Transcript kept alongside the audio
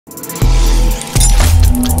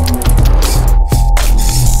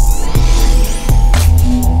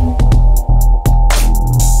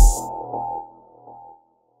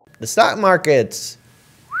The stock markets.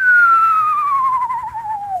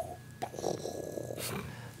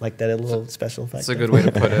 Like that little special effect. That's a good way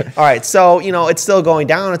to put it. All right, so, you know, it's still going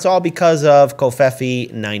down. It's all because of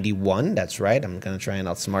Covfefe 91. That's right. I'm going to try and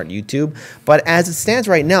outsmart YouTube. But as it stands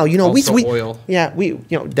right now, you know, Also oil. Yeah, you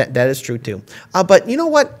know, that is true too. But you know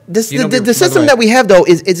what? The by system the way- that we have, though,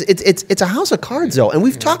 is it's a house of cards, though. And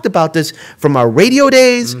we've talked about this from our radio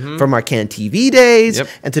days, from our CAN TV days,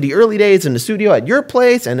 and to the early days in the studio at your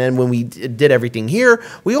place. And then when we did everything here,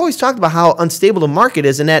 we always talked about how unstable the market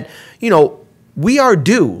is and that, you know, we are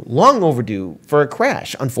due, long overdue, for a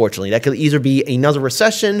crash, unfortunately. That could either be another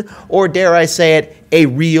recession or, dare I say it, a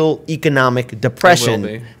real economic depression.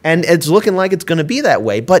 It will be. And it's looking like it's going to be that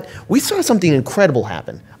way. But we saw something incredible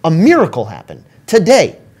happen, a miracle happen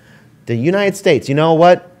today. The United States, you know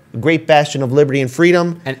what? A great bastion of liberty and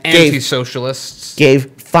freedom. And anti-socialists.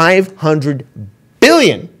 Gave $500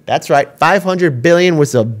 billion. That's right, $500 billion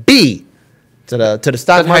with a B to the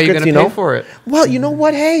stock But how are you markets. going to pay for it? Well, you know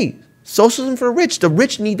what? Hey, socialism for the rich. The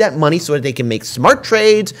rich need that money so that they can make smart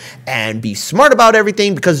trades and be smart about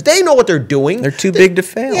everything because they know what they're doing. They're too big to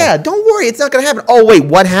fail. Yeah, don't worry. It's not going to happen. Oh, wait,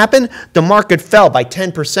 what happened? The market fell by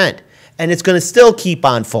 10%. And it's going to still keep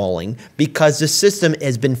on falling because the system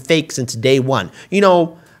has been fake since day one. You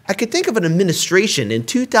know, I could think of an administration in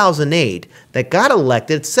 2008 that got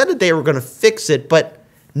elected, said that they were going to fix it, but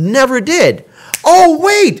never did. Oh,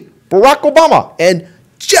 wait, Barack Obama and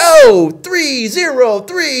Joe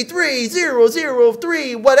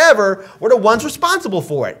 3033003 whatever were the ones responsible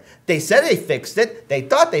for it. They said they fixed it. They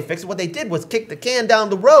thought they fixed it. What they did was kick the can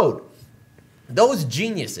down the road. Those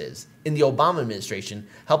geniuses in the Obama administration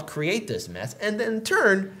helped create this mess. And then in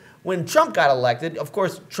turn, when Trump got elected, of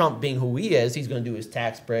course, Trump being who he is, he's going to do his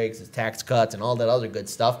tax breaks, his tax cuts, and all that other good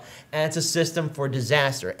stuff. And it's a system for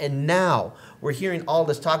disaster. And now we're hearing all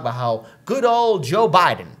this talk about how good old Joe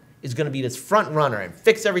Biden is going to be this front runner and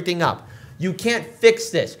fix everything up. You can't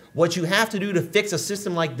fix this. What you have to do to fix a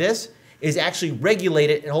system like this is actually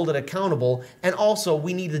regulate it and hold it accountable. And also,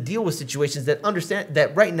 we need to deal with situations that understand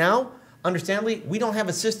that right now, understandably, we don't have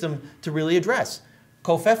a system to really address.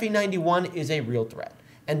 Covfefe 91 is a real threat.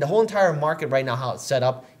 And the whole entire market right now, how it's set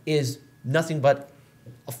up, is nothing but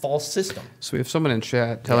a false system. So we have someone in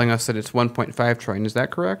chat telling us that it's 1.5 trillion. Is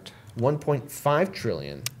that correct? 1.5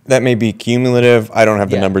 trillion. That may be cumulative. I don't have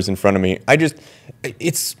the numbers in front of me.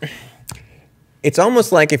 It's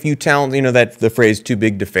almost like if you tell, you know, that the phrase too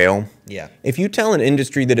big to fail. Yeah. If you tell an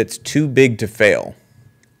industry that it's too big to fail,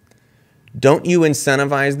 don't you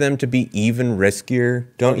incentivize them to be even riskier?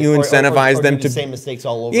 Don't you incentivize them to do the same mistakes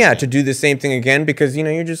all over? Yeah, again. to do the same thing again because, you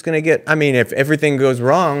know, you're just going to get, I mean, if everything goes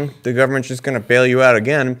wrong, the government's just going to bail you out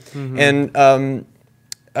again. And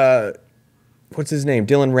what's his name?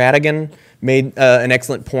 Dylan Ratigan made an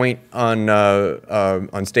excellent point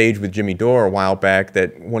on stage with Jimmy Dore a while back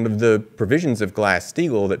that one of the provisions of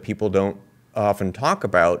Glass-Steagall that people don't often talk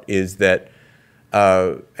about is that,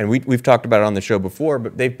 and we've talked about it on the show before,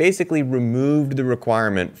 but they've basically removed the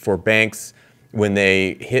requirement for banks when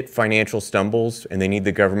they hit financial stumbles and they need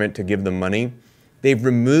the government to give them money. They've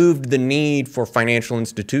removed the need for financial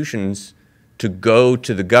institutions to go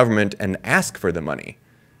to the government and ask for the money.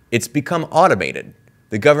 It's become automated.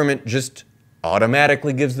 The government just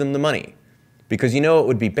automatically gives them the money. Because you know what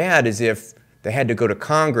would be bad is if they had to go to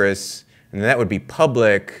Congress and that would be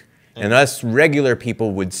public and us regular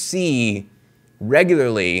people would see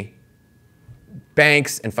regularly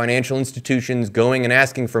banks and financial institutions going and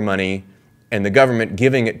asking for money and the government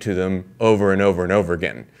giving it to them over and over and over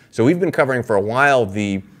again. So we've been covering for a while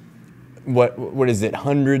the what is it,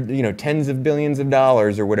 tens of billions of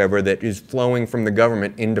dollars or whatever that is flowing from the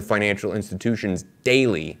government into financial institutions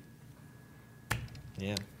daily.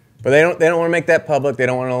 Yeah. But they don't want to make that public. They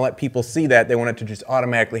don't want to let people see that. They want it to just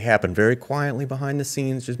automatically happen very quietly behind the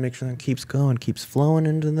scenes. Just make sure that it keeps going, keeps flowing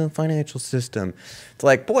into the financial system. It's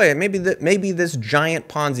like, boy, maybe this giant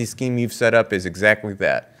Ponzi scheme you've set up is exactly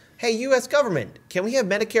that. Hey, U.S. government, can we have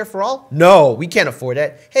Medicare for all? No, we can't afford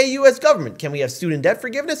that. Hey, U.S. government, can we have student debt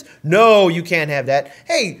forgiveness? No, you can't have that.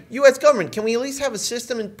 Hey, U.S. government, can we at least have a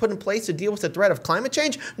system put in place to deal with the threat of climate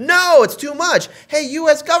change? No, it's too much. Hey,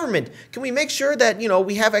 U.S. government, can we make sure that, you know,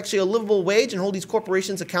 we have actually a livable wage and hold these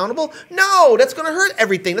corporations accountable? No, that's going to hurt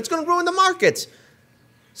everything. That's going to ruin the markets.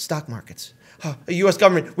 Stock markets. U.S.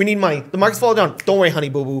 government, we need money. The market's falling down. Don't worry, honey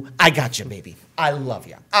boo-boo. I got you, baby. I love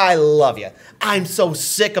you. I love you. I'm so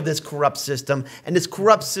sick of this corrupt system. And this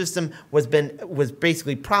corrupt system was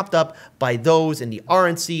basically propped up by those in the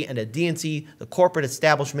RNC and the DNC, the corporate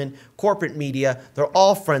establishment, corporate media. They're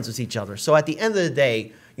all friends with each other. So at the end of the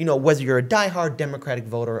day, You know, whether you're a diehard Democratic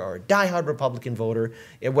voter or a diehard Republican voter,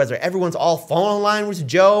 whether everyone's all falling in line with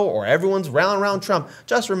Joe or everyone's rallying around Trump,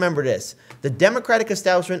 just remember this. The Democratic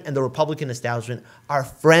establishment and the Republican establishment are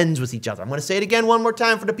friends with each other. I'm going to say it again one more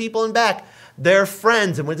time for the people in back. They're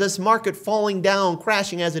friends. And with this market falling down,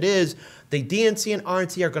 crashing as it is, the DNC and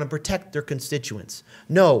RNC are going to protect their constituents.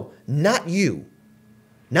 No, not you.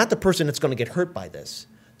 Not the person that's going to get hurt by this.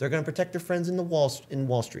 They're going to protect their friends in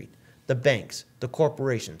Wall Street, the banks, the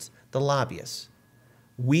corporations, the lobbyists.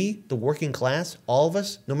 We, the working class, all of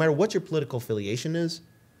us, no matter what your political affiliation is,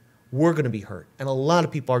 we're going to be hurt. And a lot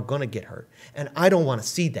of people are going to get hurt. And I don't want to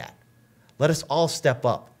see that. Let us all step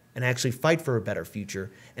up and actually fight for a better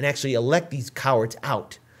future and actually elect these cowards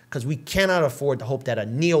out, because we cannot afford to hope that a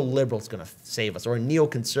neoliberal is going to save us or a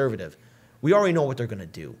neoconservative. We already know what they're going to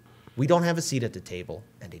do. We don't have a seat at the table,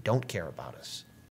 and they don't care about us.